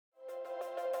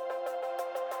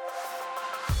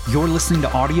You're listening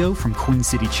to audio from Queen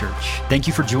City Church. Thank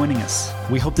you for joining us.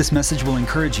 We hope this message will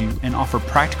encourage you and offer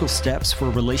practical steps for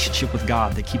a relationship with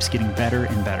God that keeps getting better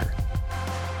and better.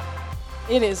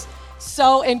 It is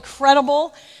so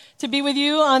incredible to be with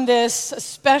you on this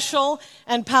special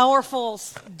and powerful,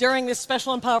 during this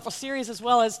special and powerful series, as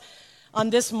well as on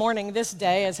this morning, this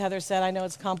day. As Heather said, I know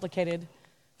it's complicated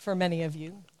for many of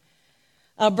you.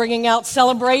 Bringing out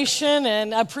celebration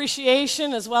and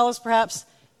appreciation, as well as perhaps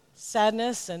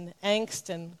sadness and angst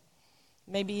and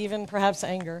maybe even perhaps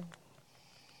anger.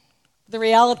 The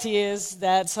reality is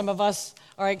that some of us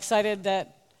are excited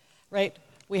that, right,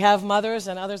 we have mothers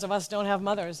and others of us don't have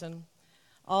mothers, and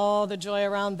all the joy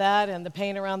around that and the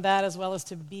pain around that, as well as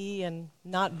to be and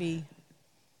not be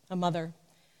a mother.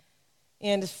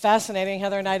 And it's fascinating,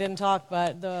 Heather and I didn't talk,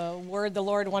 but the word the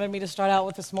Lord wanted me to start out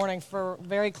with this morning for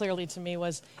very clearly to me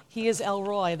was, He is El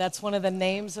Roi. That's one of the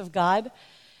names of God,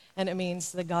 and it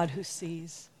means the God who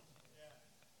sees.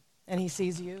 And He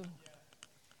sees you.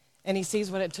 And He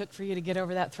sees what it took for you to get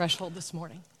over that threshold this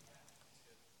morning.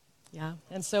 Yeah,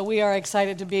 and so we are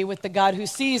excited to be with the God who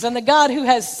sees and the God who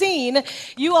has seen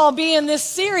you all be in this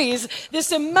series,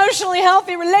 this emotionally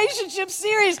healthy relationship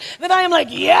series that I am like,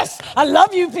 yes, I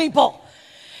love you people.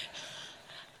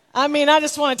 I mean, I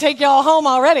just want to take you all home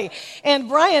already. And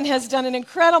Brian has done an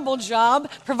incredible job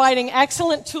providing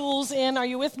excellent tools are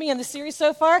you with me in the series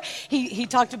so far? He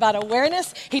talked about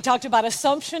awareness, he talked about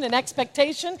assumption and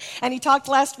expectation, and he talked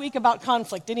last week about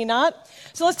conflict, did he not?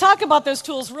 So let's talk about those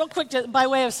tools real quick by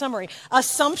way of summary.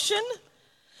 Assumption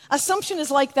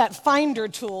is like that finder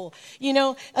tool. You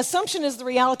know, assumption is the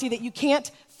reality that you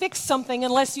can't fix something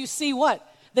unless you see what?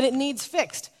 That it needs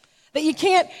fixed. That you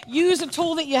can't use a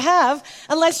tool that you have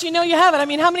unless you know you have it. I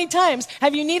mean, how many times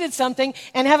have you needed something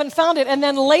and haven't found it, and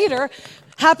then later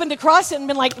happened to cross it and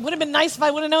been like, it would have been nice if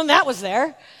I would have known that was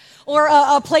there? Or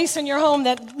a place in your home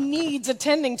that needs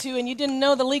attending to and you didn't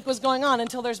know the leak was going on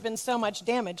until there's been so much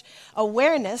damage.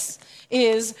 Awareness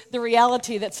is the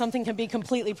reality that something can be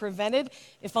completely prevented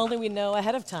if only we know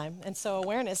ahead of time. And so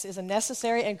awareness is a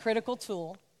necessary and critical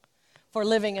tool for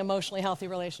living emotionally healthy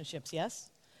relationships, yes?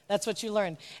 That's what you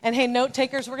learned. And hey, note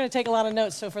takers, we're going to take a lot of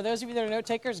notes. So for those of you that are note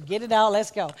takers, get it out. Let's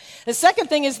go. The second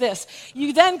thing is this.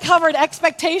 You then covered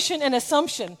expectation and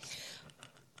assumption.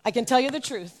 I can tell you the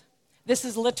truth. This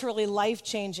is literally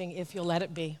life-changing if you'll let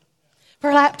it be.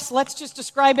 Perhaps let's just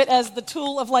describe it as the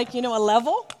tool of a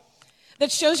level that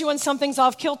shows you when something's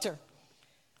off kilter.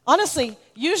 Honestly,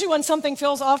 usually when something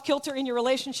feels off kilter in your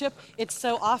relationship, it's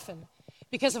so often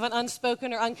because of an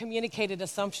unspoken or uncommunicated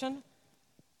assumption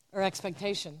or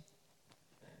expectation.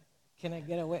 Can I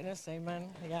get a witness? Amen.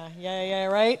 Yeah,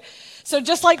 right? So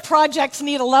just like projects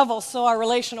need a level, so our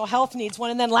relational health needs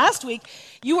one. And then last week,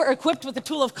 you were equipped with the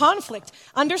tool of conflict,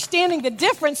 understanding the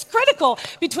difference critical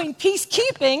between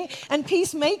peacekeeping and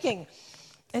peacemaking.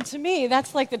 And to me,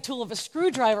 that's like the tool of a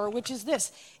screwdriver, which is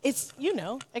this. It's,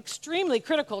 extremely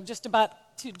critical to just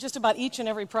about each and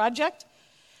every project.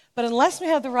 But unless we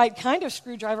have the right kind of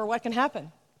screwdriver, what can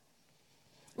happen?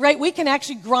 Right, we can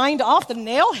actually grind off the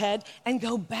nail head and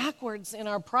go backwards in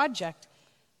our project.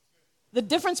 The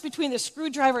difference between the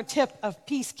screwdriver tip of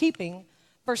peacekeeping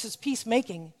versus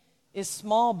peacemaking is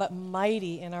small but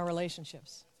mighty in our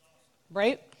relationships,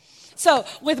 right? So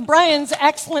with Brian's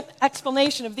excellent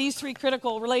explanation of these three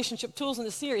critical relationship tools in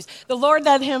the series, the Lord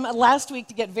led him last week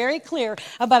to get very clear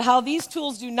about how these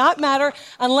tools do not matter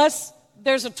unless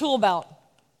there's a tool belt.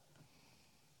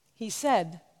 He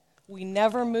said, we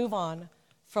never move on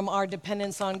from our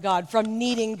dependence on God, from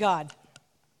needing God,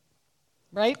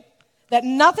 right? That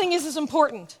nothing is as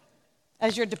important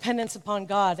as your dependence upon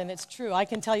God, and it's true. I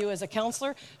can tell you as a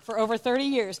counselor for over 30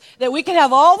 years that we can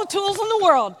have all the tools in the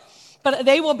world, but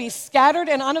they will be scattered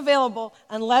and unavailable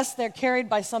unless they're carried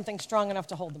by something strong enough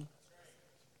to hold them.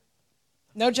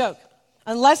 No joke.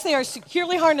 Unless they are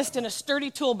securely harnessed in a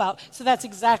sturdy tool belt. So that's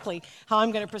exactly how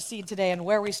I'm going to proceed today and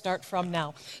where we start from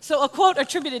now. So a quote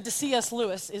attributed to C.S.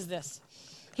 Lewis is this.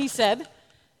 He said,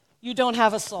 you don't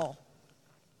have a soul.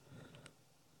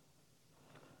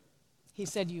 He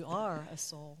said, you are a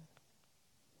soul.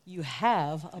 You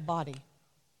have a body.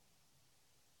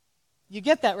 You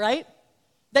get that, right?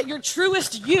 That your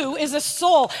truest you is a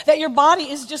soul, that your body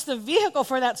is just the vehicle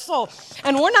for that soul.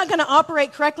 And we're not going to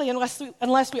operate correctly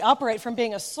unless we operate from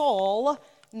being a soul,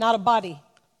 not a body.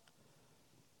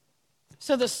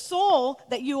 So the soul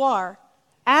that you are,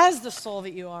 as the soul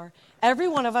that you are, every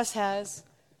one of us has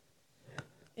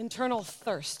internal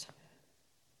thirst,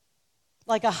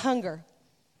 like a hunger,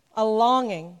 a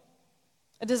longing,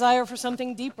 a desire for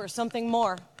something deeper, something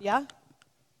more, yeah?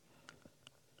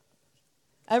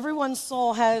 Everyone's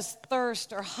soul has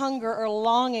thirst or hunger or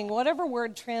longing, whatever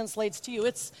word translates to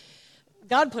you.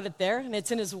 God put it there, and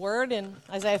it's in his word. In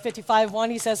Isaiah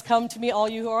 55:1, he says, "Come to me, all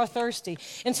you who are thirsty."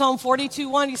 In Psalm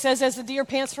 42:1, he says, "As the deer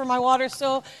pants for the water,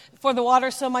 so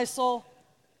my soul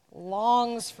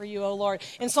longs for you, O Lord."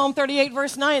 In Psalm 38,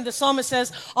 verse 9, the psalmist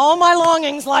says, "All my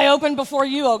longings lie open before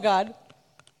you, O God."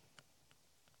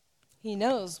 He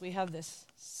knows we have this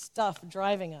stuff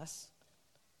driving us.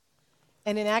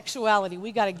 And in actuality,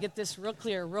 we got to get this real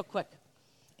clear, real quick.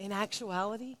 In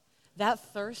actuality, that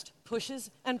thirst pushes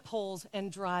and pulls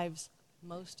and drives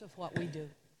most of what we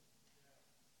do.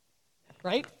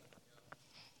 Right?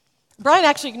 Brian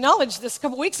actually acknowledged this a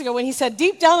couple weeks ago when he said,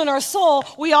 deep down in our soul,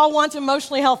 we all want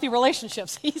emotionally healthy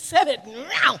relationships. He said it.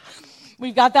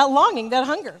 We've got that longing, that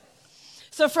hunger.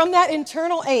 So from that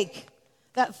internal ache,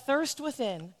 that thirst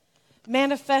within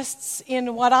manifests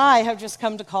in what I have just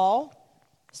come to call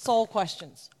soul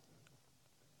questions.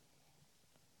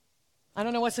 I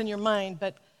don't know what's in your mind,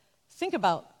 but think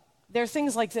about, there are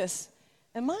things like this.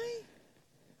 Am I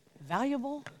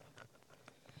valuable?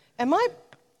 Am I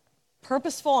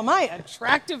purposeful? Am I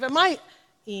attractive? Am I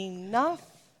enough?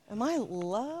 Am I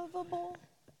lovable?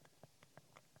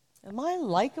 Am I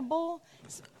likable?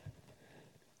 Do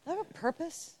I have a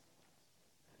purpose?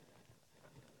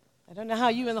 I don't know how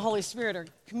you and the Holy Spirit are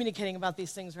communicating about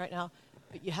these things right now,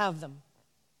 but you have them.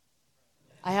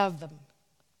 I have them.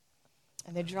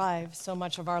 And they drive so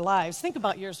much of our lives. Think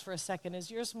about yours for a second. Is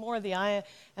yours more the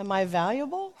am I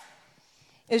valuable?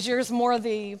 Is yours more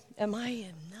the am I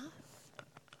enough?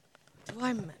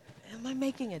 Am I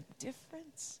making a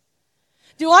difference?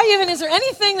 Is there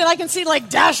anything that I can see like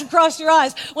dash across your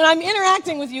eyes when I'm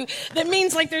interacting with you that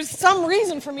means like there's some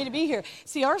reason for me to be here?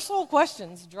 See, our soul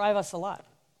questions drive us a lot.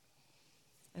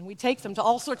 And we take them to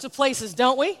all sorts of places,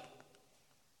 don't we?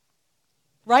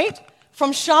 Right?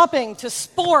 From shopping to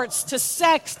sports to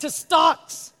sex to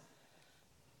stocks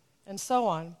and so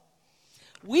on.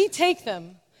 We take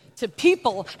them to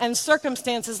people and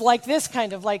circumstances like this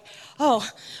kind of like, oh,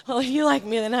 well, if you like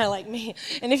me, then I like me.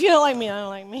 And if you don't like me, I don't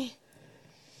like me.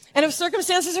 And if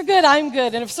circumstances are good, I'm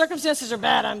good. And if circumstances are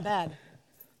bad, I'm bad.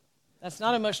 That's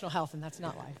not emotional health, and that's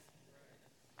not life.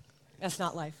 That's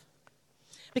not life.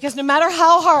 Because no matter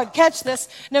how hard, catch this,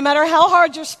 no matter how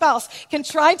hard your spouse can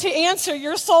try to answer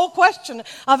your soul question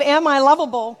of am I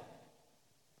lovable,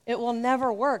 it will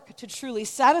never work to truly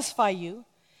satisfy you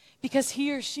because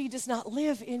he or she does not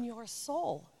live in your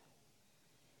soul.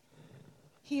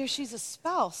 He or she's a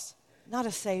spouse, not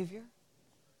a savior.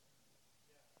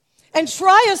 And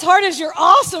try as hard as your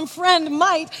awesome friend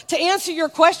might to answer your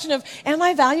question of am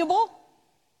I valuable?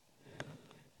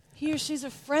 He or she's a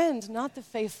friend, not the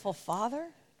faithful father.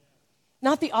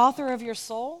 Not the author of your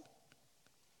soul?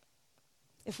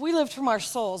 If we lived from our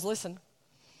souls, listen,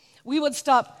 we would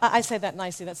stop. I say that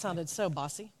nicely. That sounded so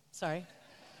bossy. Sorry.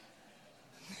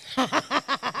 I'm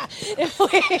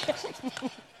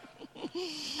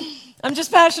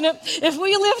just passionate. If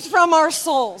we lived from our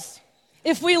souls,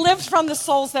 if we lived from the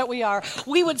souls that we are,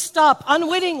 we would stop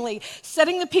unwittingly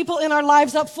setting the people in our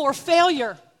lives up for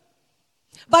failure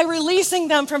by releasing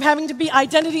them from having to be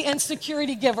identity and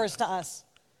security givers to us.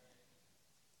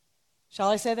 Shall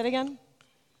I say that again?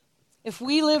 If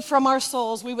we lived from our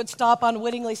souls, we would stop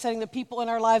unwittingly setting the people in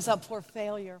our lives up for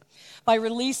failure by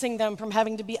releasing them from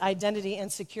having to be identity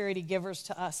and security givers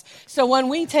to us. So when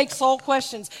we take soul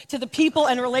questions to the people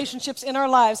and relationships in our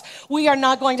lives, we are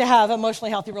not going to have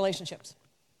emotionally healthy relationships.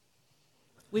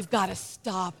 We've got to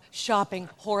stop shopping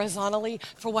horizontally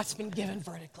for what's been given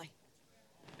vertically.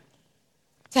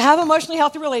 To have emotionally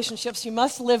healthy relationships, you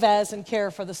must live as and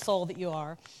care for the soul that you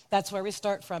are. That's where we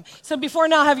start from. So before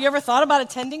now, have you ever thought about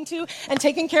attending to and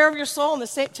taking care of your soul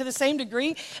to the same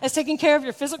degree as taking care of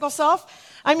your physical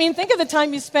self? I mean, think of the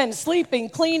time you spend sleeping,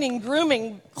 cleaning,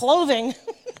 grooming, clothing,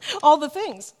 all the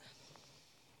things.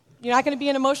 You're not going to be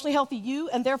an emotionally healthy you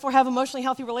and therefore have emotionally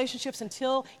healthy relationships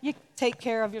until you take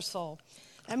care of your soul.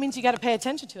 That means you got to pay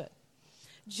attention to it.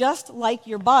 Just like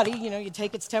your body, you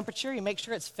take its temperature, you make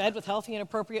sure it's fed with healthy and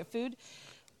appropriate food.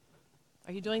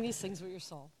 Are you doing these things with your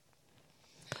soul?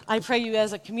 I pray you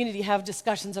as a community have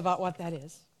discussions about what that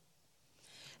is.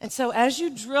 And so as you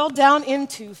drill down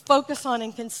into, focus on,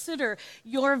 and consider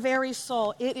your very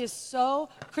soul, it is so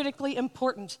critically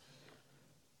important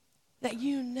that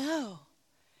you know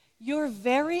your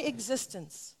very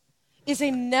existence is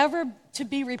a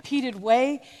never-to-be-repeated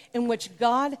way in which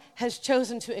God has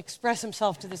chosen to express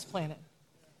himself to this planet.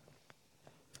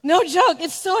 No joke,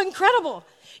 it's so incredible.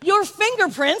 Your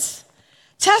fingerprints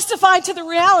testify to the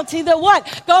reality that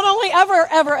what? God only ever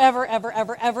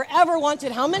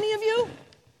wanted how many of you?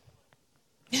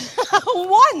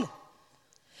 One.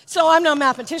 So I'm no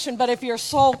mathematician, but if your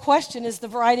sole question is the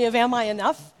variety of am I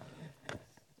enough?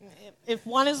 If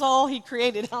one is all he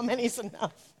created, how many is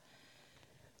enough?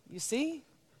 You see,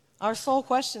 our soul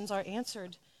questions are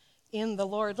answered in the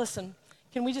Lord. Listen,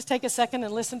 can we just take a second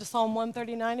and listen to Psalm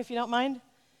 139, if you don't mind?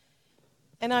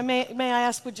 And may I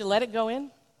ask, would you let it go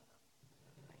in?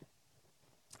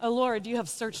 Oh, Lord, you have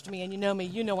searched me, and you know me.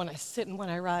 You know when I sit and when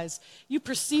I rise. You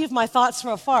perceive my thoughts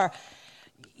from afar.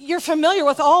 You're familiar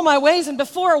with all my ways, and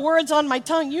before a word's on my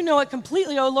tongue, you know it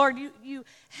completely, oh, Lord. You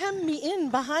hem me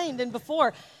in behind and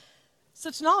before.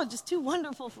 Such knowledge is too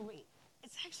wonderful for me.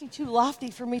 It's actually too lofty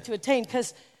for me to attain,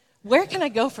 because where can I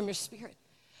go from your spirit?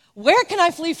 Where can I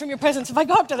flee from your presence? If I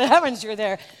go up to the heavens, you're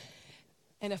there.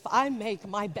 And if I make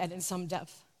my bed in some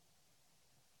depth,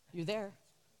 you're there.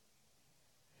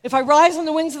 If I rise on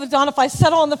the wings of the dawn, if I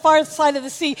settle on the far side of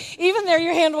the sea, even there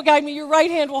your hand will guide me, your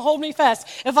right hand will hold me fast.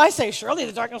 If I say, surely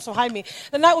the darkness will hide me,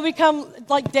 then that will become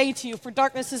like day to you, for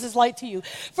darkness is as light to you.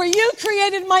 For you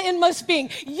created my inmost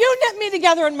being. You knit me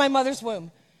together in my mother's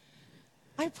womb.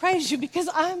 I praise you because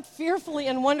I'm fearfully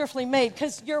and wonderfully made,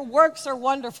 because your works are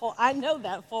wonderful. I know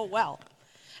that full well.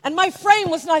 And my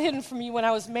frame was not hidden from you when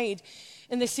I was made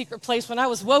in the secret place, when I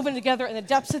was woven together in the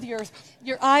depths of the earth.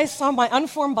 Your eyes saw my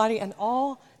unformed body, and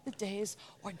all the days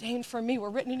ordained for me were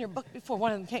written in your book before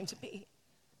one of them came to be.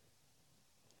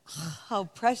 How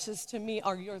precious to me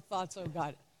are your thoughts, O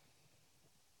God.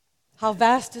 How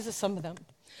vast is the sum of them.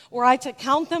 Were I to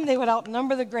count them, they would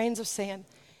outnumber the grains of sand.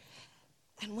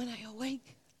 And when I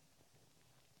awake,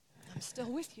 I'm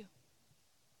still with you.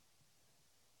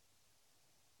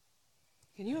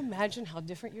 Can you imagine how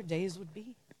different your days would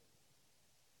be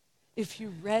if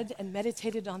you read and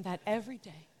meditated on that every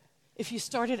day? If you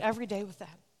started every day with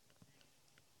that?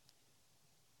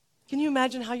 Can you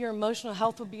imagine how your emotional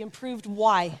health would be improved?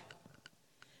 Why?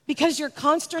 Because your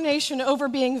consternation over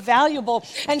being valuable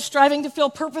and striving to feel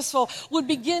purposeful would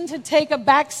begin to take a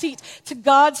back seat to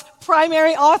God's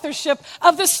primary authorship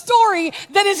of the story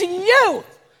that is you.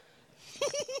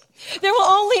 There will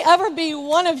only ever be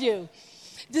one of you,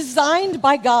 designed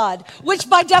by God, which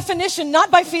by definition,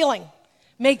 not by feeling,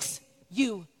 makes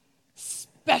you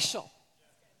special.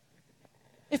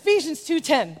 Ephesians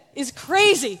 2:10 is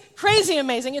crazy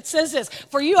amazing. It says this: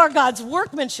 for you are God's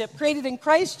workmanship, created in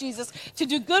Christ Jesus to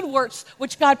do good works,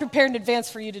 which God prepared in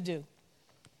advance for you to do.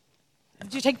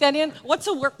 Did you take that in? What's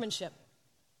a workmanship?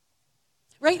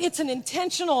 Right? It's an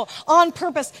intentional, on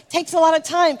purpose, takes a lot of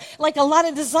time, like a lot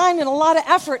of design and a lot of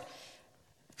effort.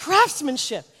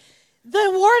 Craftsmanship. The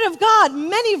Word of God,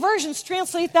 many versions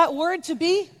translate that word to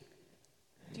be,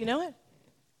 do you know it?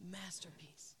 Masterpiece.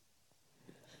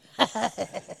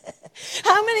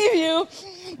 How many of you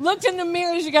looked in the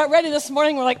mirror as you got ready this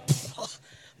morning and were like,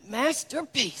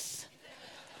 masterpiece.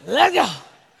 Let go.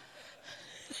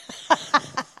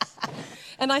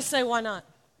 And I say, why not?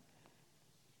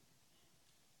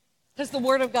 Because the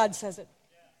Word of God says it.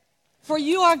 For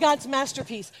you are God's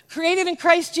masterpiece, created in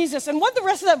Christ Jesus. And what the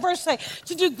rest of that verse say?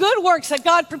 To do good works that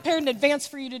God prepared in advance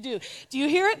for you to do. Do you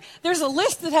hear it? There's a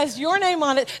list that has your name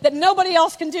on it that nobody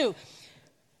else can do.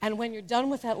 And when you're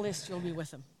done with that list, you'll be with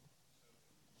him.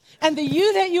 And the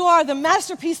you that you are, the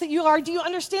masterpiece that you are, do you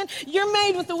understand? You're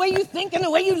made with the way you think and the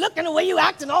way you look and the way you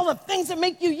act and all the things that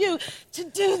make you you to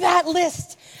do that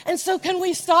list. And so can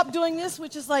we stop doing this,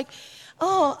 which is like,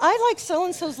 oh, I like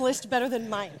so-and-so's list better than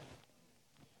mine.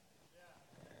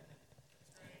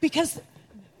 Because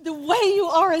the way you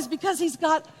are is because he's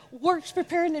got works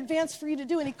prepared in advance for you to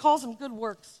do, and he calls them good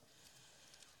works.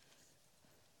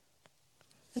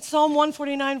 And Psalm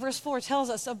 149 verse 4 tells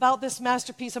us about this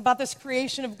masterpiece, about this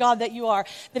creation of God that you are,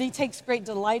 that he takes great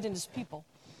delight in his people.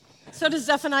 So does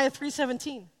Zephaniah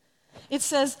 3:17. It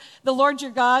says, the Lord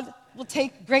your God will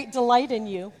take great delight in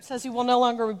you. It says he will no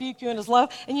longer rebuke you in his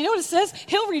love. And you know what it says?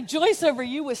 He'll rejoice over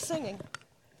you with singing.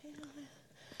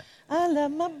 I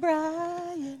love my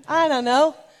bride. I don't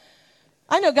know.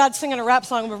 I know God's singing a rap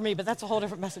song over me, but that's a whole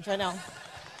different message right now.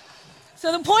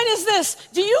 So the point is this: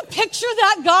 do you picture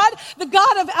that God, the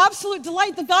God of absolute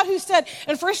delight, the God who said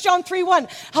in 1 John 3:1,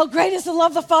 how great is the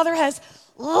love the Father has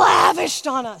lavished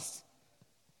on us,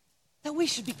 that we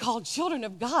should be called children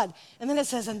of God. And then it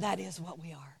says, and that is what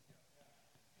we are.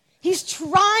 He's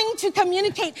trying to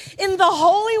communicate in the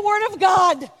holy word of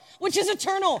God, which is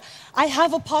eternal. I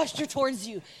have a posture towards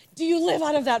you. Do you live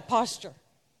out of that posture?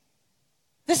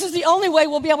 This is the only way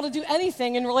we'll be able to do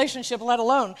anything in relationship, let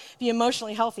alone be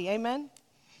emotionally healthy. Amen?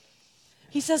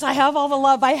 He says, I have all the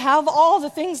love. I have all the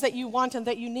things that you want and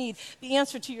that you need. The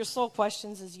answer to your soul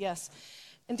questions is yes.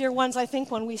 And dear ones, I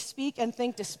think when we speak and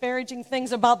think disparaging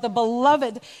things about the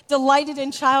beloved, delighted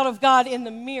in child of God in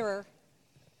the mirror,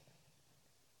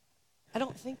 I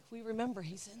don't think we remember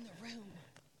he's in the room.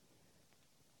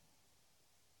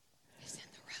 He's in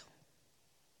the room.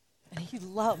 And he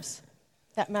loves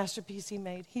that masterpiece he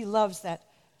made. He loves that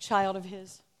child of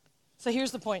his. So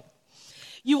here's the point.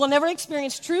 You will never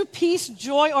experience true peace,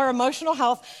 joy, or emotional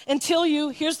health until you,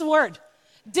 here's the word,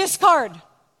 discard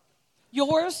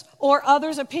yours or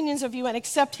others' opinions of you and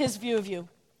accept his view of you.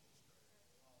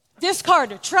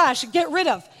 Discard, trash, get rid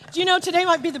of. Do you know today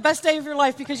might be the best day of your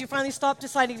life because you finally stopped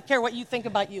deciding to care what you think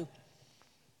about you?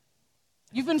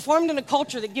 You've been formed in a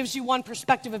culture that gives you one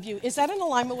perspective of you. Is that in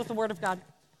alignment with the Word of God?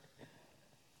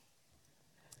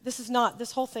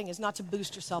 This whole thing is not to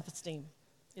boost your self-esteem.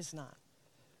 It's not.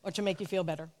 Or to make you feel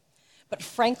better. But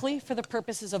frankly, for the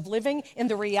purposes of living in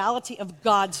the reality of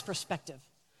God's perspective.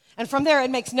 And from there, it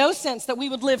makes no sense that we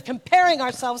would live comparing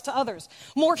ourselves to others,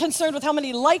 more concerned with how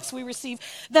many likes we receive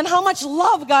than how much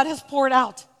love God has poured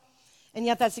out. And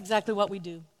yet that's exactly what we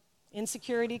do.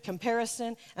 Insecurity,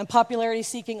 comparison, and popularity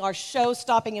seeking are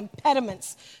show-stopping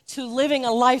impediments to living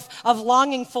a life of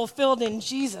longing fulfilled in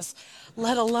Jesus,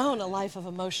 let alone a life of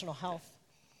emotional health.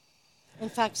 In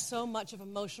fact, so much of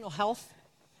unhealth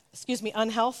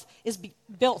is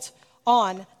built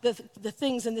on the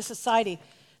things in this society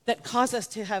that cause us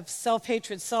to have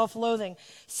self-hatred, self-loathing,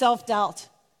 self-doubt.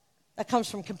 That comes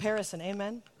from comparison,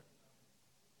 amen?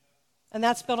 And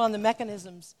that's built on the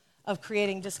mechanisms of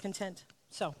creating discontent.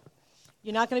 So,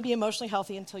 you're not going to be emotionally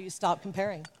healthy until you stop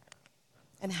comparing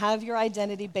and have your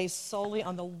identity based solely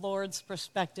on the Lord's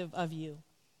perspective of you.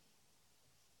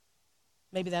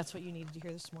 Maybe that's what you needed to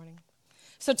hear this morning.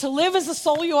 So to live as the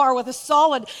soul you are with a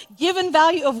solid, given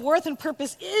value of worth and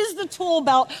purpose is the tool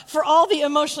belt for all the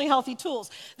emotionally healthy tools.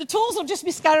 The tools will just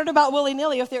be scattered about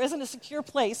willy-nilly if there isn't a secure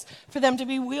place for them to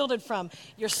be wielded from.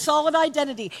 Your solid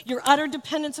identity, your utter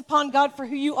dependence upon God for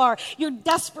who you are, your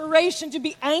desperation to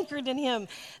be anchored in Him,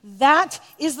 that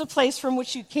is the place from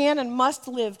which you can and must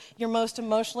live your most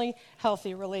emotionally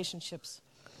healthy relationships.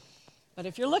 But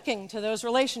if you're looking to those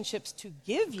relationships to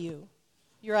give you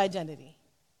your identity,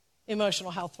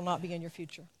 emotional health will not be in your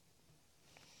future.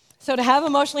 So to have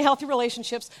emotionally healthy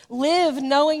relationships, live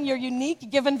knowing your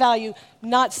unique given value,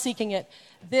 not seeking it.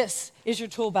 This is your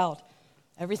tool belt.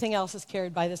 Everything else is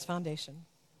carried by this foundation.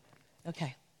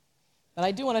 Okay. But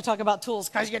I do want to talk about tools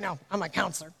because, I'm a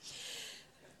counselor.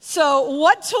 So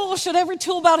what tool should every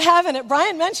tool belt have in it?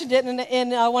 Brian mentioned it in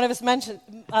one of his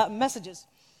messages.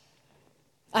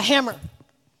 A hammer.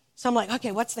 So I'm like,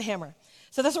 okay, what's the hammer?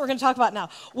 So that's what we're going to talk about now.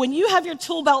 When you have your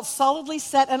tool belt solidly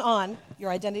set and on,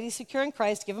 your identity secure in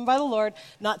Christ, given by the Lord,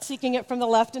 not seeking it from the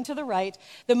left and to the right,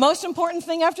 the most important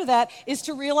thing after that is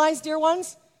to realize, dear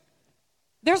ones,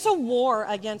 there's a war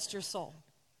against your soul.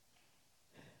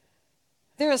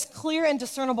 There is clear and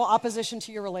discernible opposition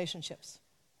to your relationships.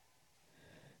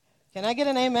 Can I get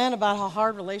an amen about how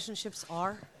hard relationships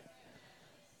are?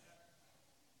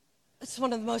 It's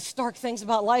one of the most stark things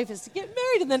about life is to get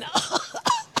married and then...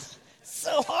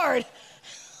 so hard.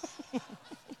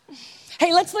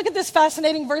 Hey, let's look at this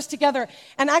fascinating verse together.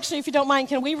 And actually, if you don't mind,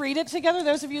 can we read it together,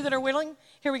 those of you that are willing?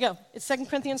 Here we go. It's 2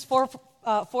 Corinthians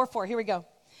 4:4. Here we go.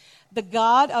 The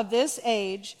God of this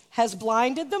age has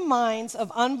blinded the minds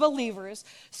of unbelievers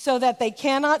so that they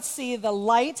cannot see the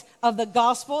light of the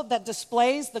gospel that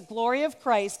displays the glory of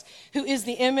Christ, who is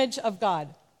the image of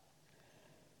God.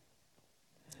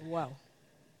 Wow.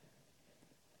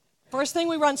 First thing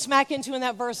we run smack into in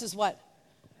that verse is what?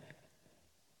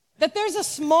 That there's a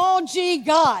small g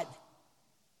God.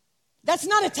 That's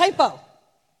not a typo.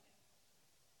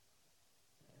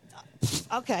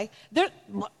 Okay.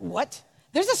 What?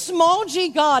 There's a small g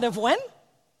God of when?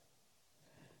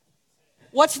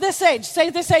 What's this age? Say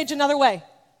this age another way.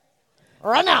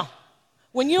 Right now.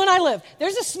 When you and I live.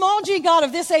 There's a small g God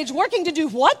of this age working to do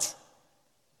what?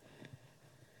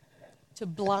 To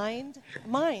blind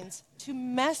minds. To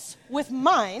mess with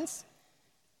minds.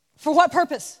 For what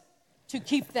purpose? To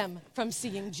keep them from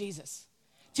seeing Jesus.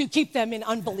 To keep them in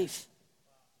unbelief.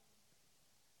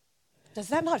 Does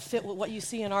that not fit with what you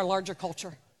see in our larger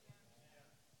culture?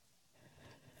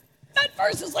 That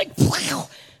verse is like, wow.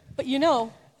 But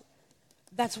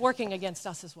that's working against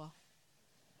us as well.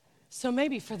 So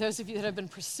maybe for those of you that have been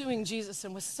pursuing Jesus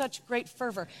and with such great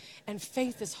fervor, and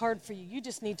faith is hard for you, you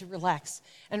just need to relax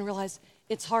and realize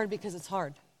it's hard because it's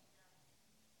hard.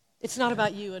 It's not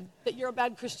about you and that you're a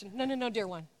bad Christian. No, dear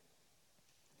one.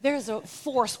 There's a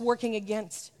force working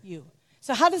against you.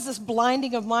 So how does this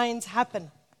blinding of minds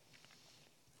happen?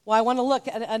 Well, I want to look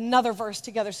at another verse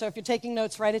together. So if you're taking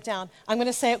notes, write it down. I'm going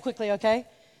to say it quickly, okay?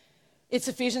 It's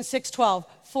Ephesians 6:12.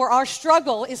 For our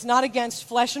struggle is not against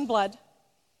flesh and blood,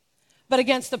 but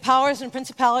against the powers and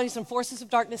principalities and forces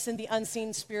of darkness in the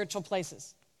unseen spiritual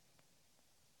places.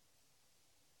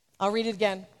 I'll read it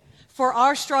again. For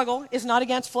our struggle is not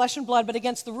against flesh and blood, but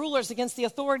against the rulers, against the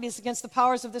authorities, against the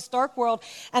powers of this dark world,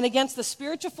 and against the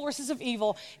spiritual forces of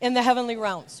evil in the heavenly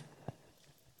realms.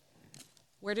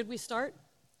 Where did we start?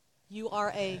 You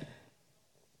are a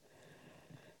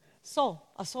soul.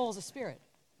 A soul is a spirit.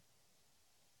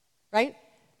 Right?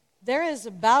 There is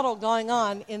a battle going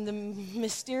on in the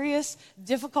mysterious,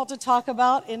 difficult to talk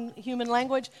about in human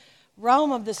language,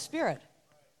 realm of the spirit.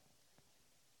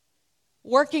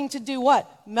 Working to do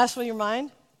what? Mess with your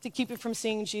mind, to keep you from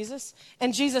seeing Jesus.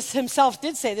 And Jesus himself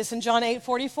did say this in John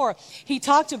 8:44. He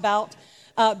talked about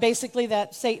basically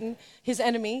that Satan, his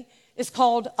enemy, is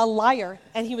called a liar,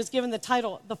 and he was given the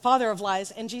title, the father of lies,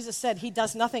 and Jesus said he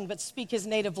does nothing but speak his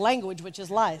native language, which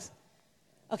is lies.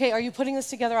 Okay, are you putting this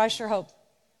together? I sure hope.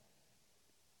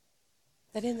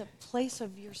 That in the place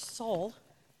of your soul,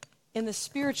 in the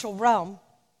spiritual realm,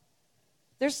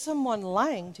 there's someone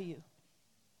lying to you.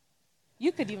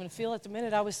 You could even feel it the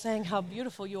minute I was saying how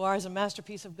beautiful you are as a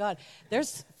masterpiece of God.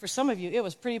 For some of you, it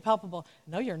was pretty palpable.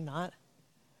 No, you're not.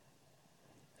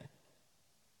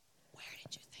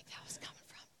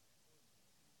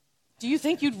 Do you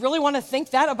think you'd really want to think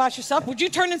that about yourself? Would you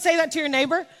turn and say that to your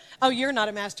neighbor? Oh, you're not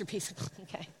a masterpiece.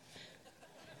 Okay.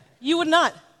 You would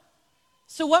not.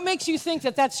 So what makes you think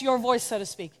that that's your voice, so to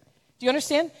speak? Do you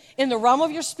understand? In the realm of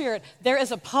your spirit, there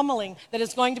is a pummeling that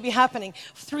is going to be happening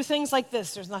through things like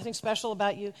this. There's nothing special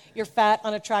about you. You're fat,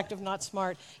 unattractive, not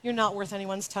smart. You're not worth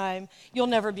anyone's time. You'll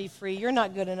never be free. You're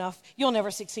not good enough. You'll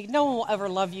never succeed. No one will ever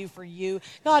love you for you.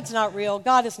 God's not real.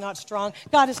 God is not strong.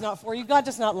 God is not for you. God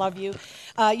does not love you.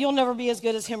 You'll never be as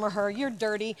good as him or her. You're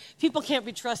dirty. People can't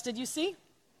be trusted, you see?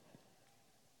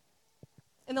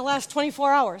 In the last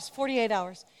 24 hours, 48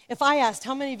 hours, if I asked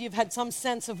how many of you have had some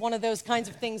sense of one of those kinds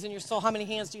of things in your soul, how many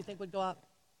hands do you think would go up?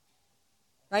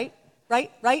 Right?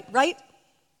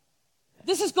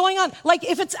 This is going on. Like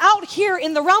if it's out here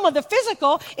in the realm of the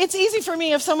physical, it's easy for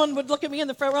me if someone would look at me in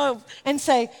the front row and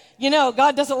say,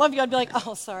 God doesn't love you. I'd be like,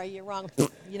 oh, sorry, you're wrong.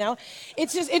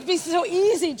 It'd be so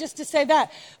easy just to say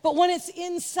that. But when it's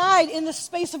inside in the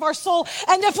space of our soul,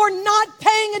 and if we're not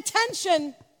paying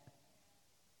attention,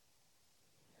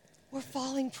 we're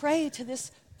falling prey to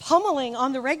this pummeling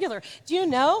on the regular. Do you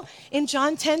know, in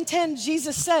John 10:10,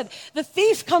 Jesus said, the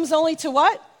thief comes only to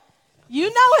what? You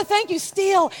know it, thank you.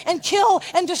 Steal and kill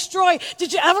and destroy.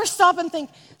 Did you ever stop and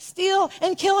think, steal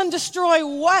and kill and destroy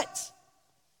what?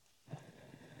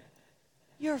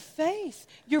 Your faith,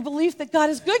 your belief that God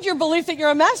is good, your belief that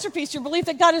you're a masterpiece, your belief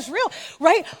that God is real,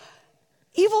 right?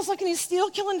 Evil's looking to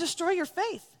steal, kill, and destroy your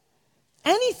faith.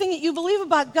 Anything that you believe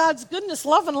about God's goodness,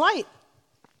 love, and light.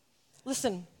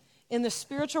 Listen, in the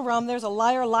spiritual realm, there's a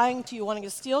liar lying to you, wanting to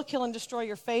steal, kill, and destroy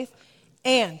your faith,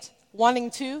 and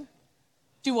wanting to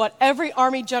do what every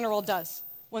army general does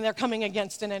when they're coming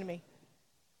against an enemy.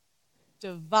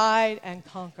 Divide and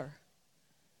conquer.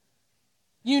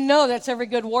 You know that's every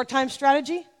good wartime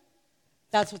strategy.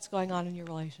 That's what's going on in your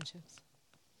relationships.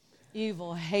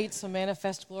 Evil hates the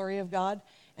manifest glory of God,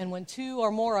 and when two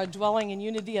or more are dwelling in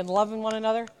unity and loving one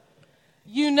another,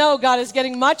 you know God is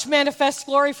getting much manifest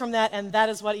glory from that, and that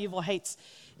is what evil hates,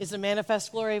 is the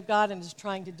manifest glory of God, and is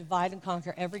trying to divide and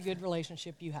conquer every good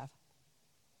relationship you have.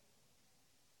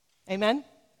 Amen?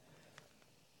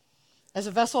 As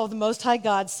a vessel of the Most High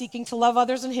God, seeking to love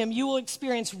others in Him, you will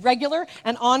experience regular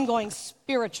and ongoing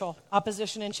spiritual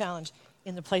opposition and challenge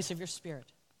in the place of your spirit.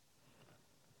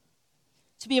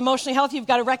 To be emotionally healthy, you've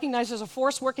got to recognize there's a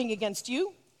force working against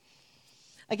you,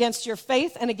 against your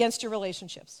faith, and against your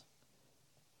relationships.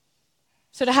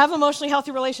 So to have emotionally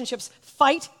healthy relationships,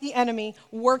 fight the enemy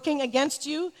working against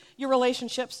you, your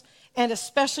relationships, and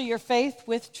especially your faith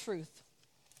with truth.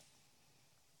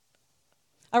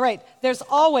 All right, there's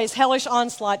always hellish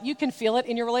onslaught. You can feel it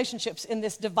in your relationships in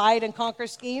this divide and conquer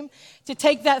scheme. To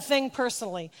take that thing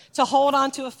personally, to hold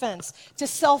on to offense, to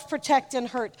self-protect and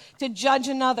hurt, to judge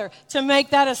another, to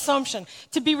make that assumption,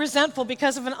 to be resentful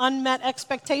because of an unmet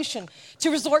expectation, to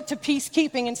resort to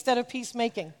peacekeeping instead of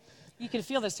peacemaking. You can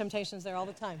feel those temptations there all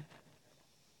the time.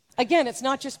 Again, it's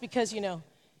not just because,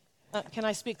 can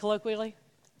I speak colloquially?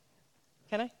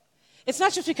 Can I? It's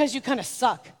not just because you kind of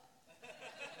suck.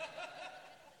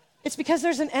 It's because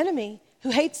there's an enemy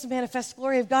who hates the manifest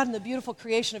glory of God and the beautiful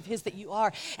creation of His that you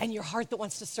are, and your heart that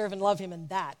wants to serve and love Him, and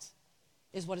that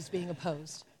is what is being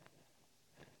opposed.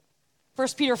 1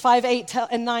 Peter 5:8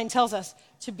 and 9 tells us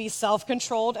to be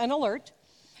self-controlled and alert.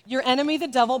 Your enemy, the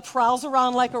devil, prowls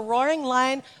around like a roaring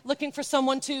lion looking for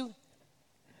someone to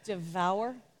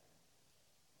devour.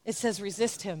 It says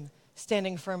resist him,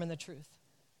 standing firm in the truth.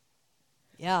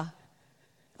 Yeah.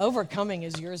 Overcoming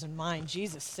is yours and mine.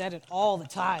 Jesus said it all the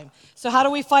time. So how do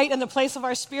we fight in the place of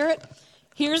our spirit?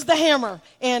 Here's the hammer.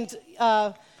 And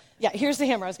here's the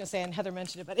hammer, I was going to say, and Heather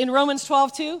mentioned it. But in Romans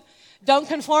 12:2, don't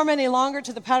conform any longer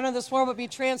to the pattern of this world, but be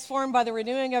transformed by the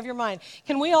renewing of your mind.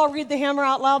 Can we all read the hammer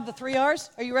out loud, the 3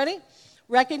 R's? Are you ready?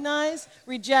 Recognize,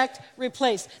 reject,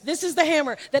 replace. This is the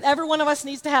hammer that every one of us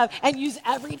needs to have and use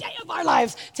every day of our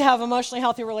lives to have emotionally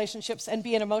healthy relationships and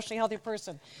be an emotionally healthy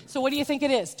person. So what do you think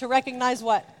it is? To recognize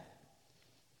what?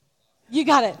 You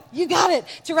got it. You got it.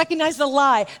 To recognize the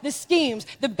lie, the schemes,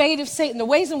 the bait of Satan, the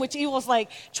ways in which evil is like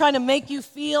trying to make you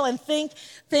feel and think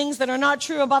things that are not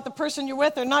true about the person you're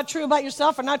with or not true about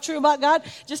yourself or not true about God.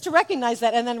 Just to recognize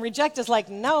that. And then reject is like,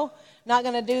 no, not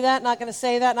going to do that, not going to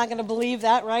say that, not going to believe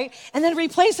that, right? And then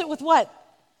replace it with what?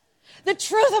 The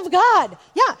truth of God.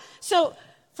 Yeah. So,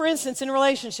 for instance, in a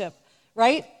relationship,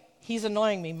 right? He's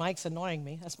annoying me. Mike's annoying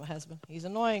me. That's my husband. He's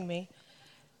annoying me.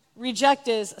 Reject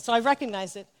is, so I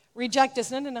recognize it. Reject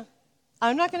is, no.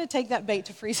 I'm not going to take that bait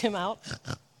to freeze him out.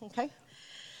 Okay?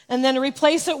 And then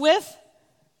replace it with,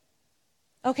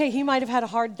 okay, he might have had a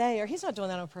hard day, or he's not doing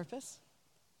that on purpose.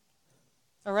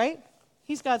 All right?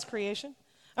 He's God's creation.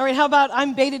 All right, how about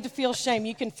I'm baited to feel shame?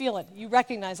 You can feel it. You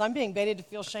recognize I'm being baited to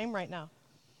feel shame right now.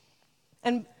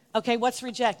 And, okay, what's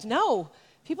reject? No.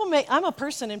 I'm a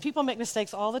person, and people make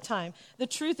mistakes all the time. The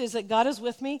truth is that God is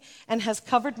with me and has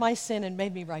covered my sin and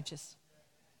made me righteous.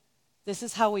 This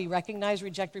is how we recognize,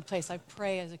 reject, replace. I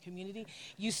pray as a community,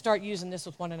 you start using this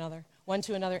with one another, one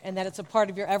to another, and that it's a part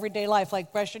of your everyday life,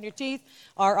 like brushing your teeth,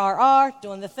 RRR,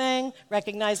 doing the thing,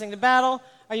 recognizing the battle.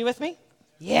 Are you with me?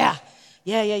 Yeah.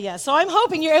 So I'm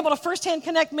hoping you're able to firsthand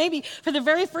connect, maybe for the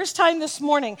very first time this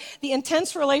morning, the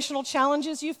intense relational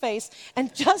challenges you face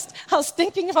and just how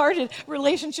stinking-hearted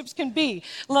relationships can be,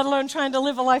 let alone trying to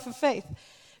live a life of faith,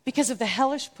 because of the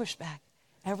hellish pushback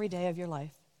every day of your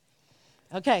life.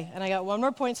 Okay, and I got one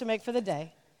more point to make for the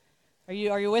day. Are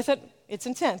you with it? It's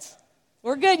intense.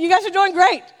 We're good. You guys are doing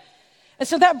great. And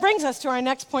so that brings us to our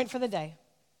next point for the day.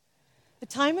 The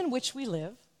time in which we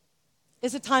live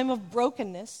is a time of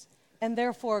brokenness and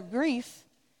therefore grief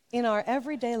in our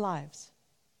everyday lives.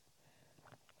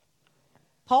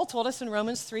 Paul told us in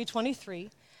Romans 3:23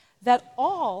 that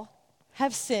all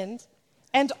have sinned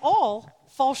and all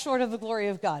fall short of the glory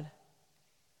of God.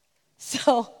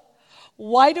 So,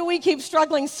 why do we keep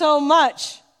struggling so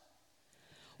much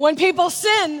when people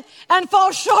sin and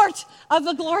fall short of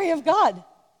the glory of God?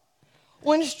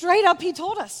 When straight up he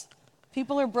told us,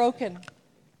 people are broken.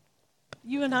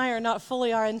 You and I are not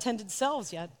fully our intended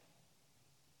selves yet.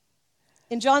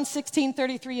 In John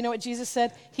 16:33, you know what Jesus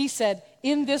said? He said,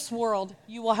 in this world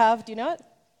you will have, do you know it?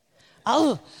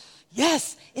 Oh,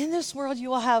 yes, in this world you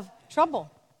will have trouble.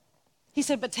 He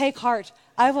said, but take heart,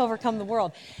 I've overcome the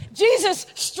world. Jesus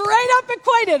straight up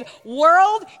equated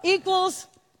world equals,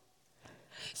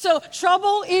 so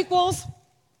trouble equals,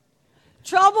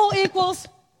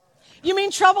 you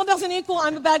mean trouble doesn't equal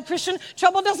I'm a bad Christian?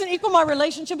 Trouble doesn't equal my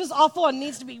relationship is awful and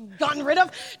needs to be gotten rid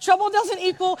of? Trouble doesn't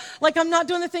equal like I'm not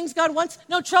doing the things God wants?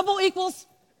 No, trouble equals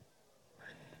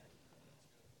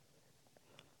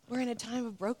we're in a time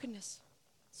of brokenness.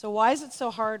 So why is it so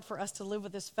hard for us to live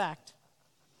with this fact?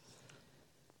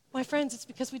 My friends, it's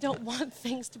because we don't want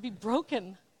things to be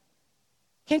broken.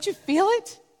 Can't you feel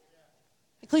it?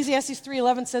 Ecclesiastes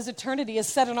 3:11 says eternity is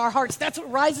set in our hearts. That's what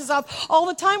rises up all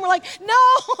the time. We're like, no,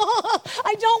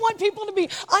 I don't want people to be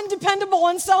undependable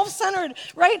and self-centered,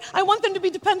 right? I want them to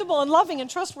be dependable and loving and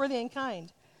trustworthy and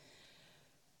kind.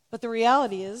 But the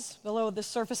reality is, below the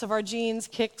surface of our jeans,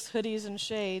 kicks, hoodies, and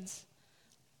shades,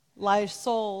 lie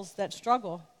souls that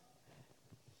struggle.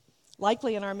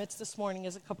 Likely in our midst this morning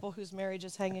is a couple whose marriage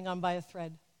is hanging on by a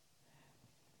thread.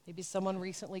 Maybe someone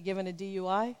recently given a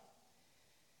DUI,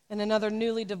 and another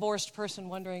newly divorced person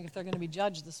wondering if they're going to be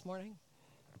judged this morning.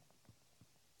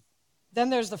 Then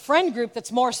there's the friend group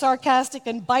that's more sarcastic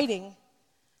and biting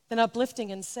than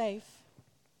uplifting and safe.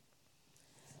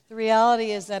 The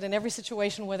reality is that in every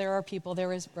situation where there are people,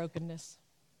 there is brokenness.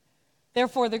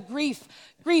 Therefore, the grief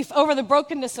over the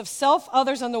brokenness of self,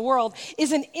 others, and the world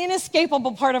is an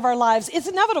inescapable part of our lives. It's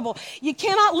inevitable. You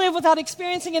cannot live without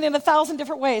experiencing it in 1,000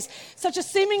 different ways. Such a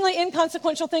seemingly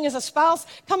inconsequential thing as a spouse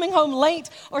coming home late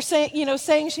or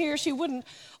saying she or she wouldn't,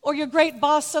 or your great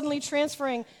boss suddenly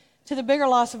transferring to the bigger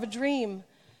loss of a dream,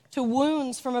 to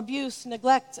wounds from abuse,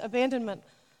 neglect, abandonment,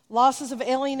 losses of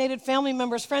alienated family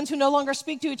members, friends who no longer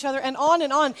speak to each other, and on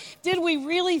and on. Did we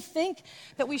really think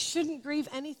that we shouldn't grieve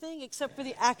anything except for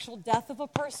the actual death of a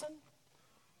person?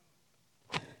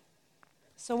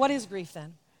 So what is grief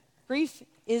then? Grief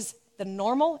is the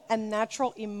normal and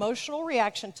natural emotional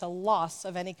reaction to loss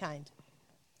of any kind.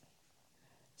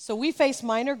 So we face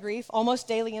minor grief almost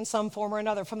daily in some form or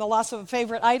another. From the loss of a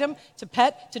favorite item, to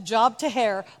pet, to job, to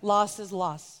hair, loss is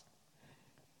loss.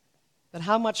 But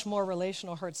how much more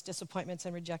relational hurts, disappointments,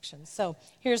 and rejections? So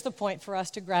here's the point for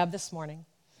us to grab this morning.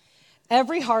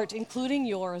 Every heart, including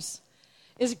yours,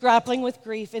 is grappling with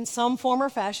grief in some form or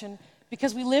fashion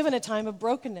because we live in a time of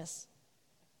brokenness.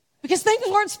 Because things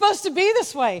weren't supposed to be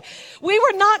this way. We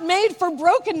were not made for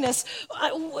brokenness.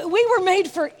 We were made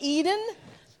for Eden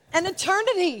and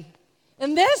eternity.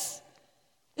 And this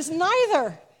is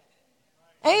neither.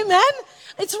 Amen?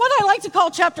 It's what I like to call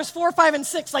chapters 4, 5, and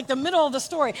 6, like the middle of the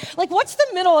story. Like, what's the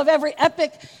middle of every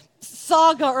epic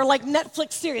saga or like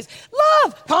Netflix series?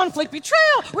 Love, conflict,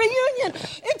 betrayal, reunion,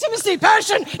 intimacy,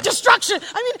 passion, destruction.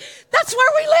 I mean, that's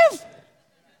where we live.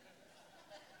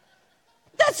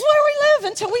 That's where we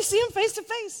live until we see him face to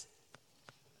face.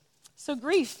 So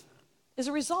grief is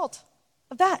a result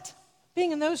of that,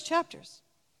 being in those chapters.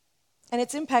 And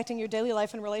it's impacting your daily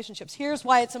life and relationships. Here's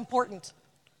why it's important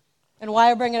and why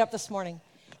I bring it up this morning.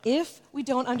 If we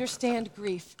don't understand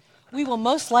grief, we will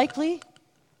most likely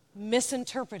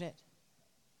misinterpret it.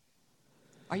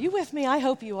 Are you with me? I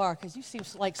hope you are, because you seem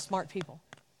like smart people.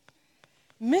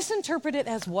 Misinterpret it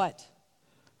as what?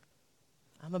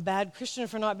 I'm a bad Christian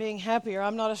for not being happy, or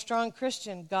I'm not a strong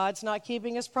Christian. God's not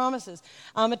keeping his promises.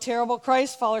 I'm a terrible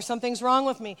Christ follower. Something's wrong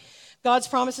with me. God's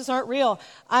promises aren't real.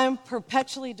 I'm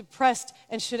perpetually depressed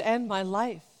and should end my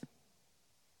life.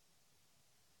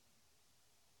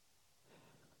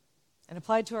 And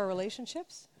applied to our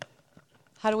relationships,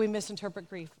 how do we misinterpret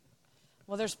grief?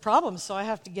 Well, there's problems, so I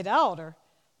have to get out. Or,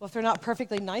 well, if they're not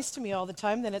perfectly nice to me all the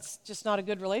time, then it's just not a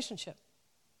good relationship.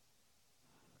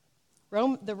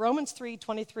 The Romans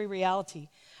 3:23 reality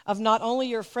of not only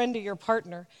your friend or your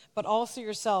partner, but also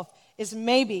yourself is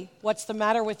maybe what's the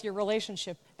matter with your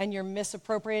relationship, and you're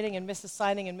misappropriating and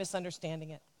misassigning and misunderstanding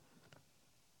it.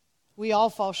 We all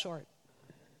fall short.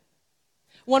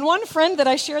 When one friend that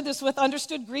I shared this with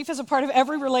understood grief as a part of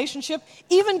every relationship,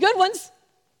 even good ones,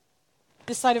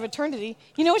 this side of eternity,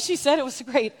 you know what she said? It was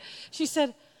great. She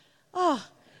said,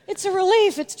 it's a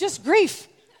relief. It's just grief.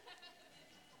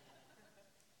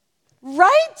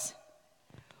 Right?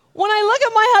 When I look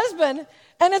at my husband,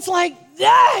 and it's like,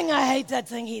 dang, I hate that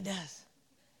thing he does.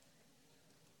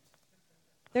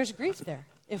 There's grief there,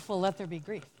 if we'll let there be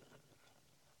grief.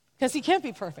 Because he can't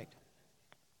be perfect.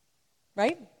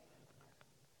 Right?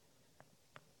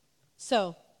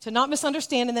 So, to not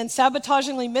misunderstand and then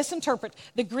sabotagingly misinterpret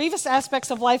the grievous aspects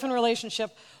of life and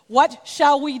relationship, what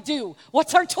shall we do?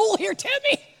 What's our tool here,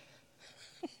 Tammy?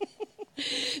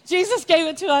 Jesus gave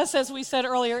it to us, as we said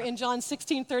earlier, in John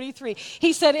 16:33.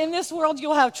 He said, in this world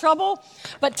you'll have trouble,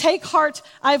 but take heart,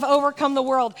 I've overcome the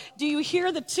world. Do you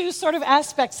hear the two sort of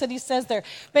aspects that he says there?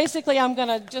 Basically, I'm going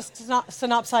to just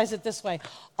synopsize it this way.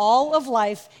 All of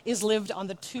life is lived on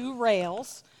the two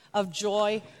rails of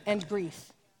joy and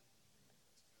grief.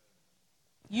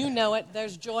 You know it.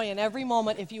 There's joy in every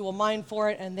moment if you will mind for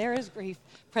it, and there is grief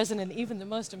present in even the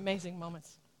most amazing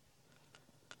moments.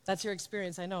 That's your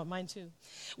experience. I know it. Mine too.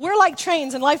 We're like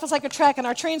trains, and life is like a track, and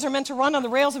our trains are meant to run on the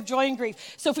rails of joy and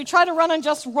grief. So if we try to run on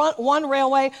just one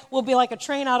railway, we'll be like a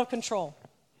train out of control,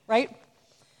 right?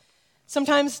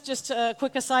 Sometimes, just a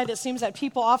quick aside, it seems that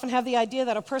people often have the idea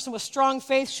that a person with strong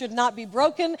faith should not be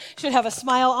broken, should have a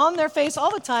smile on their face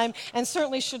all the time, and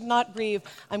certainly should not grieve.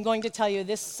 I'm going to tell you,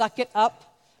 this suck it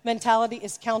up mentality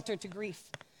is counter to grief.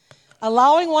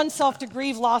 Allowing oneself to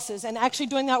grieve losses and actually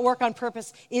doing that work on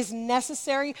purpose is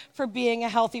necessary for being a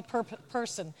healthy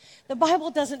person. The Bible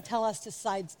doesn't tell us to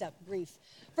sidestep grief.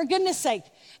 For goodness sake,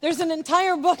 there's an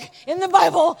entire book in the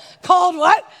Bible called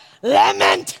what?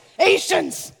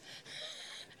 Lamentations.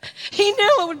 He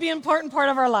knew it would be an important part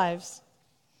of our lives.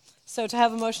 So to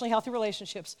have emotionally healthy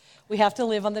relationships, we have to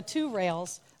live on the two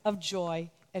rails of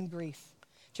joy and grief,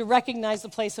 to recognize the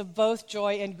place of both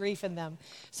joy and grief in them.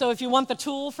 So if you want the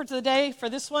tool for today, for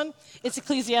this one, it's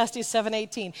Ecclesiastes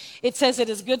 7:18. It says it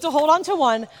is good to hold on to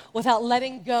one without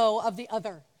letting go of the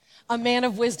other. A man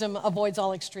of wisdom avoids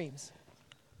all extremes.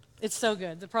 It's so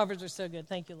good. The Proverbs are so good.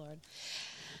 Thank you, Lord.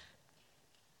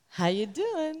 How you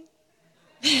doing?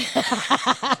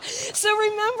 So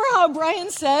remember how Brian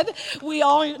said we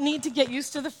all need to get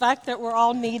used to the fact that we're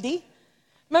all needy?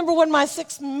 Remember when my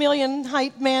 6 million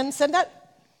height man said that?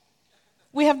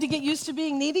 We have to get used to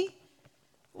being needy?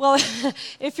 Well,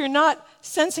 if you're not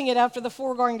sensing it after the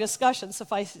foregoing discussion,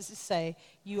 suffice it to say,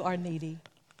 you are needy.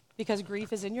 Because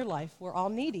grief is in your life. We're all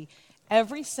needy.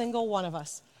 Every single one of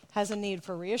us has a need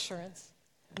for reassurance,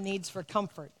 needs for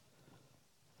comfort.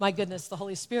 My goodness, the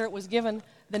Holy Spirit was given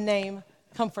the name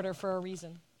Comforter for a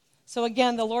reason. So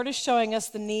again, the Lord is showing us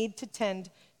the need to tend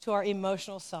to our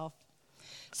emotional self.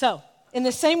 So, in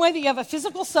the same way that you have a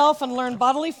physical self and learn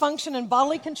bodily function and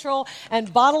bodily control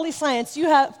and bodily science, you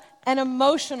have an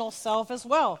emotional self as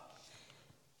well,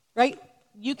 right?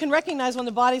 You can recognize when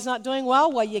the body's not doing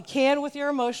well. Well, you can with your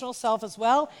emotional self as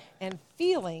well. And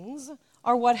feelings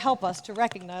are what help us to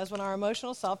recognize when our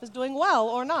emotional self is doing well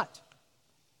or not.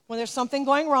 When there's something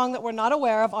going wrong that we're not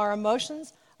aware of, our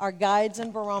emotions are guides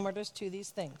and barometers to these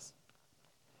things.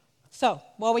 So,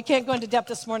 while we can't go into depth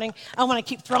this morning, I want to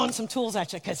keep throwing some tools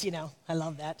at you because, I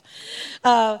love that.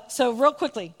 So real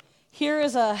quickly, here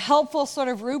is a helpful sort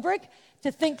of rubric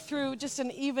to think through just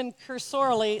an even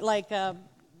cursorily, like a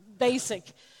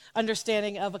basic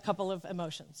understanding of a couple of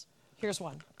emotions. Here's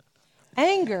one.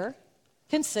 Anger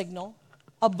can signal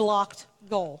a blocked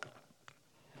goal.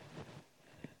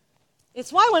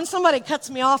 It's why when somebody cuts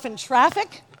me off in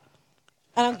traffic,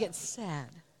 I don't get sad.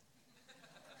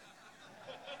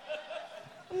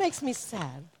 It makes me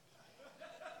sad.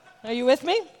 Are you with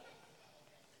me?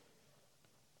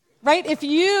 Right? If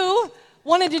you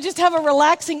wanted to just have a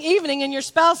relaxing evening and your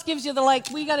spouse gives you the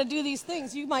we got to do these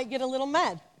things, you might get a little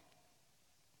mad.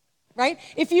 Right?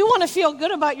 If you want to feel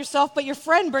good about yourself, but your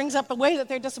friend brings up a way that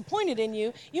they're disappointed in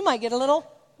you, you might get a little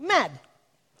mad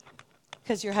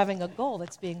because you're having a goal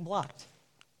that's being blocked.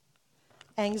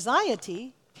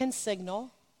 Anxiety can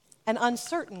signal an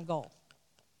uncertain goal.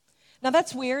 Now,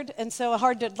 that's weird and so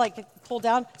hard to pull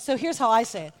down. So here's how I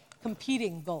say it.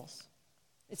 Competing goals.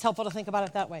 It's helpful to think about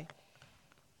it that way.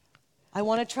 I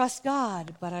want to trust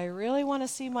God, but I really want to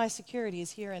see my securities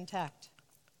here intact.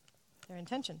 Their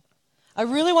intention. I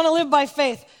really want to live by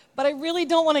faith, but I really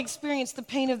don't want to experience the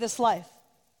pain of this life.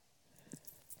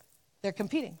 They're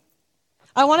competing.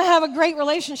 I want to have a great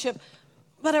relationship,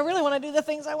 but I really want to do the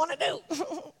things I want to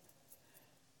do.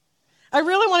 I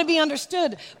really want to be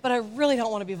understood, but I really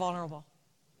don't want to be vulnerable.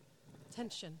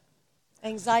 Tension,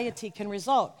 anxiety can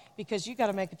result because you got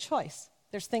to make a choice.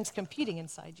 There's things competing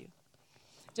inside you.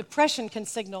 Depression can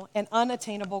signal an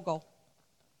unattainable goal.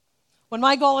 When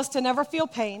my goal is to never feel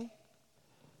pain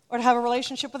or to have a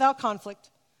relationship without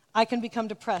conflict, I can become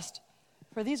depressed,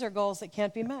 for these are goals that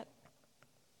can't be met.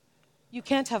 You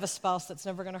can't have a spouse that's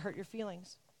never going to hurt your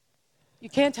feelings. You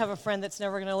can't have a friend that's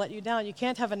never going to let you down. You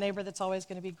can't have a neighbor that's always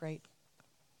going to be great.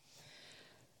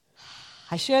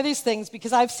 I share these things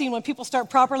because I've seen when people start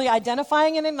properly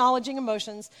identifying and acknowledging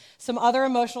emotions, some other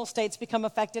emotional states become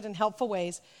affected in helpful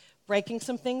ways, breaking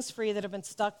some things free that have been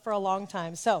stuck for a long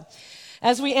time. So,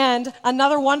 as we end,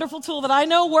 another wonderful tool that I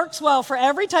know works well for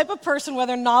every type of person,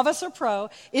 whether novice or pro,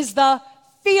 is the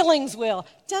feelings wheel.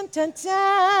 Dun, dun,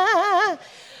 dun.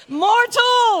 More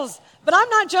tools! But I'm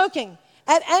not joking.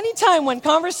 At any time when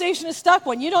conversation is stuck,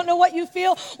 when you don't know what you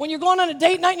feel, when you're going on a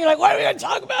date night and you're like, what are we going to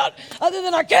talk about other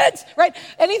than our kids, right?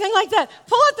 Anything like that.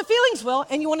 Pull out the feelings wheel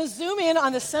and you want to zoom in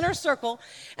on the center circle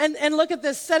and look at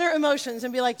the center emotions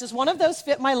and be like, does one of those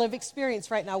fit my lived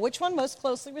experience right now? Which one most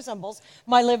closely resembles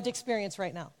my lived experience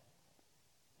right now?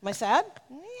 Am I sad?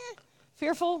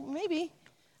 Fearful? Maybe.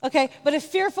 Okay, but if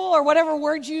fearful or whatever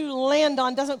word you land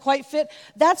on doesn't quite fit,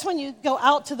 that's when you go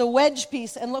out to the wedge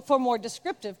piece and look for more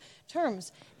descriptive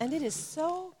terms. And it is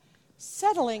so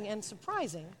settling and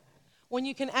surprising when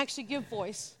you can actually give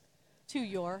voice to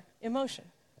your emotion.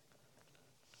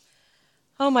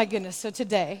 Oh my goodness, so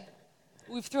today,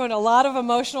 we've thrown a lot of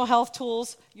emotional health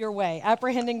tools your way,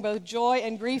 apprehending both joy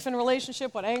and grief in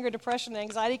relationship, what anger, depression, and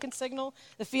anxiety can signal,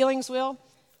 the feelings wheel.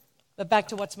 But back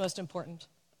to what's most important,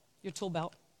 your tool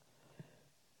belt.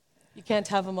 You can't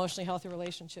have emotionally healthy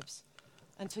relationships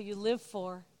until you live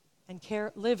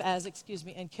as,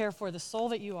 and care for the soul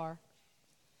that you are.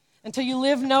 Until you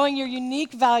live knowing your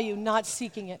unique value, not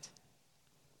seeking it.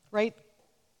 Right?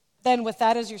 Then with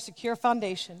that as your secure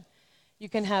foundation, you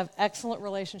can have excellent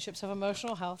relationships of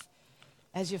emotional health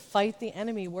as you fight the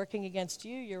enemy working against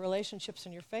you, your relationships,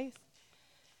 and your faith.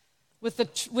 With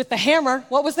the hammer,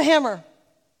 what was the hammer?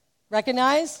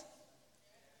 Recognize,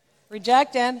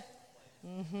 reject, and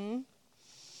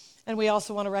And we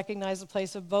also want to recognize the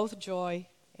place of both joy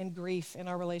and grief in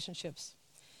our relationships.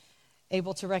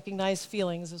 Able to recognize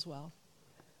feelings as well.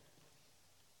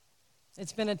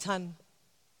 It's been a ton.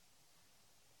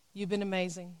 You've been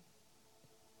amazing.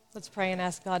 Let's pray and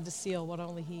ask God to seal what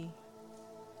only He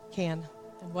can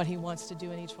and what He wants to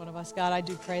do in each one of us. God, I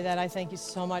do pray that. I thank you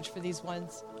so much for these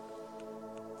ones.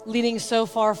 Leading so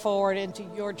far forward into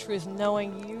your truth,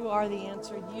 knowing you are the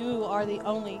answer. You are the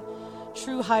only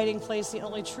true hiding place, the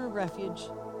only true refuge.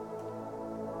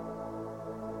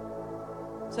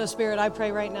 So, Spirit, I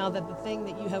pray right now that the thing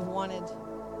that you have wanted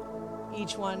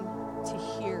each one to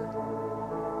hear,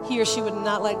 he or she would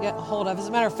not let get hold of. As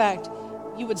a matter of fact,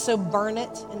 you would so burn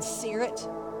it and sear it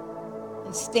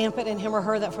and stamp it in him or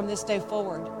her that from this day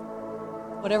forward,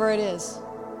 whatever it is,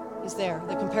 he's there.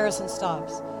 The comparison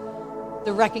stops.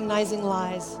 The recognizing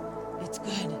lies, it's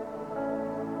good.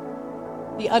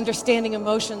 The understanding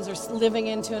emotions or living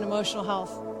into an emotional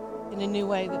health in a new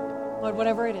way, Lord,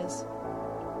 whatever it is.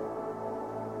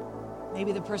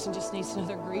 Maybe the person just needs to know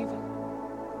they're grieving.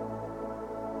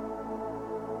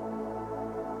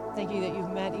 Thank you that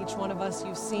you've met each one of us.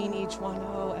 You've seen each one.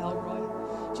 Oh,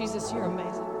 Elroy. Jesus, you're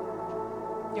amazing.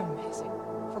 You're amazing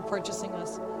for purchasing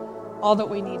us all that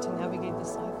we need to navigate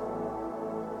this life.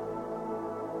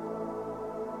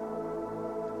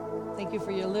 Thank you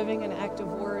for your living and active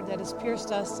word that has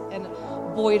pierced us and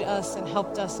buoyed us and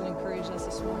helped us and encouraged us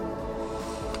this morning.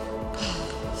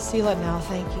 Seal it now.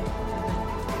 Thank you.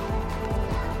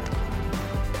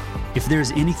 If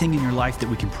there's anything in your life that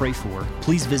we can pray for,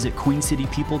 please visit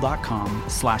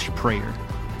queencitypeople.com/prayer.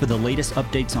 For the latest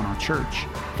updates on our church,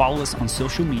 follow us on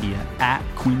social media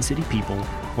 @QueenCityPeople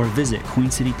or visit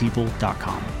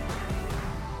queencitypeople.com.